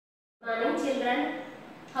Morning children,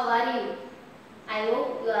 how are you? I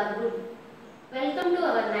hope you are good. Welcome to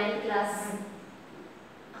our 9th class.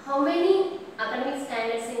 How many academic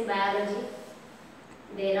standards in biology?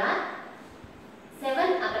 There are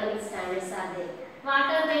 7 academic standards are there. What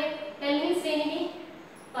are they? Tell me Srinidhi.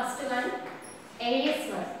 First one,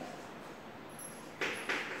 AS1.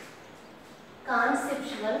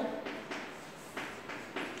 Conceptual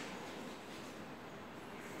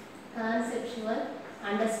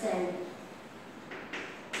understanding.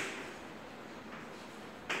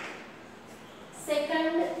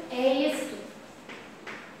 Second, AS2.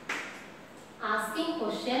 Asking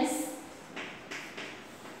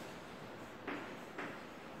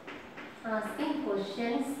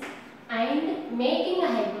questions and making a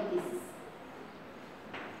hypothesis.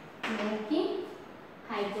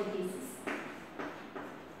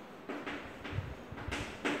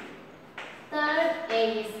 Third,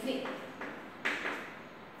 AS3.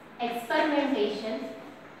 Experimentation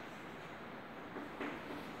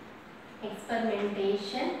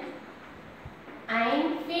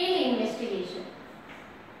and field investigation.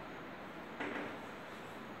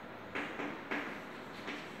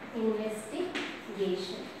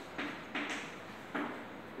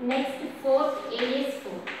 Next, fourth,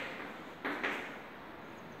 AS4.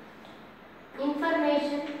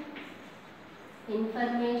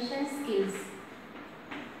 Information skills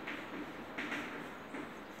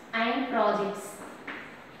and projects.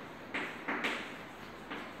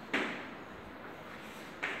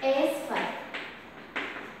 AS5.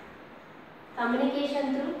 Communication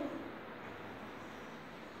through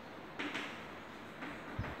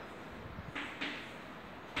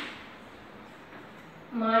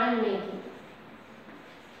model making.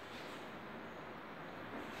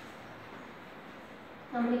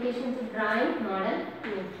 Communication through drawing, model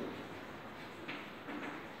making.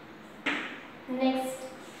 Next,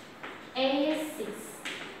 AS6.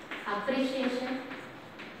 Appreciation,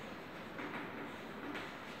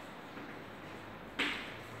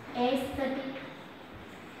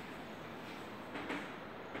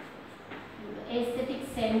 aesthetic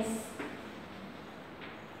sense,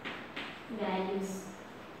 values.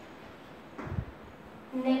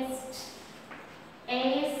 Next,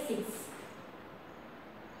 AS6.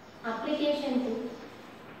 Application to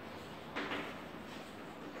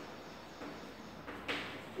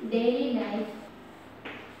daily life,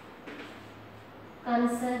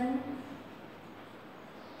 concern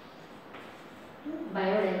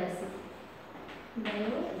biodiversity.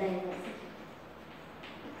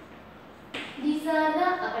 These are the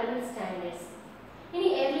academic standards. In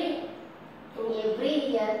every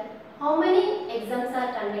year, how many exams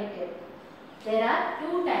are conducted? There are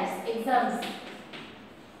 2 types exams.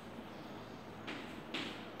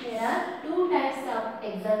 There are 2 types of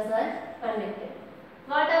exams are conducted.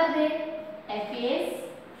 What are they? FAs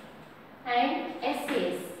and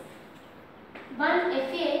SAS. One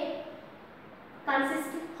FA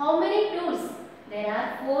consists how many tools? There are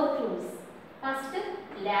 4 tools. First,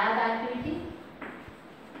 lab activity.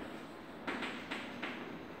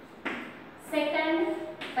 Second,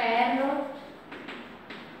 pair notes.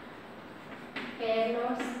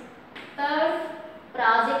 Third,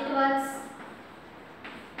 project works.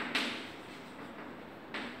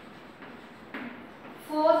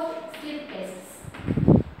 Fourth, slip tests.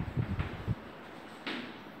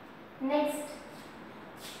 Next,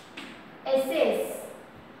 essays.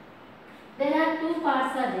 There are 2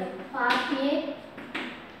 parts are there, part A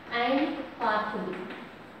and part B.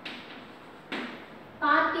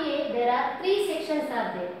 Part A, there are 3 sections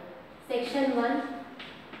are there. Section 1,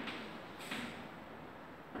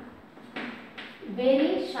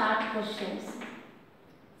 very short questions.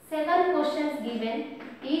 7 questions given,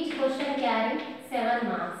 each question carrying 7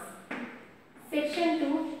 marks. Section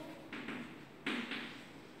 2,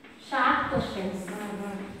 short questions.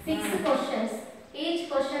 6 questions, each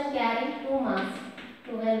question carrying 2 marks,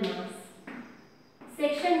 12 marks.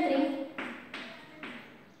 Section 3,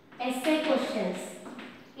 essay questions.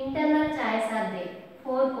 Internal choice are there.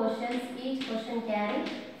 4 questions, each question carrying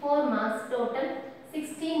 4 marks, total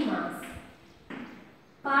 16 marks.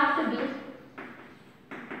 Part B,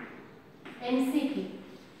 MCQ.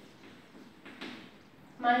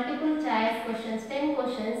 Multiple choice questions, 10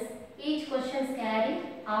 questions, each questions carry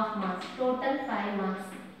half marks, total 5 marks,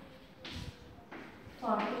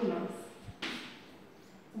 40 marks.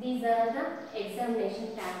 These are the examination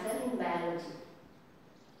pattern in biology.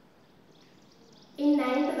 In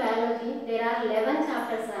 9th biology, there are 11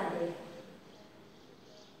 chapters are there.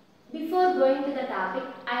 Before going to the topic,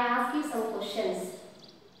 I ask you some questions.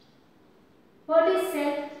 What is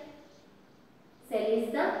cell? Cell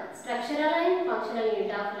is the structural and functional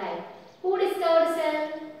unit of life.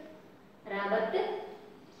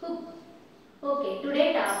 Okay,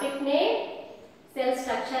 today topic name cell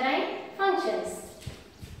structure and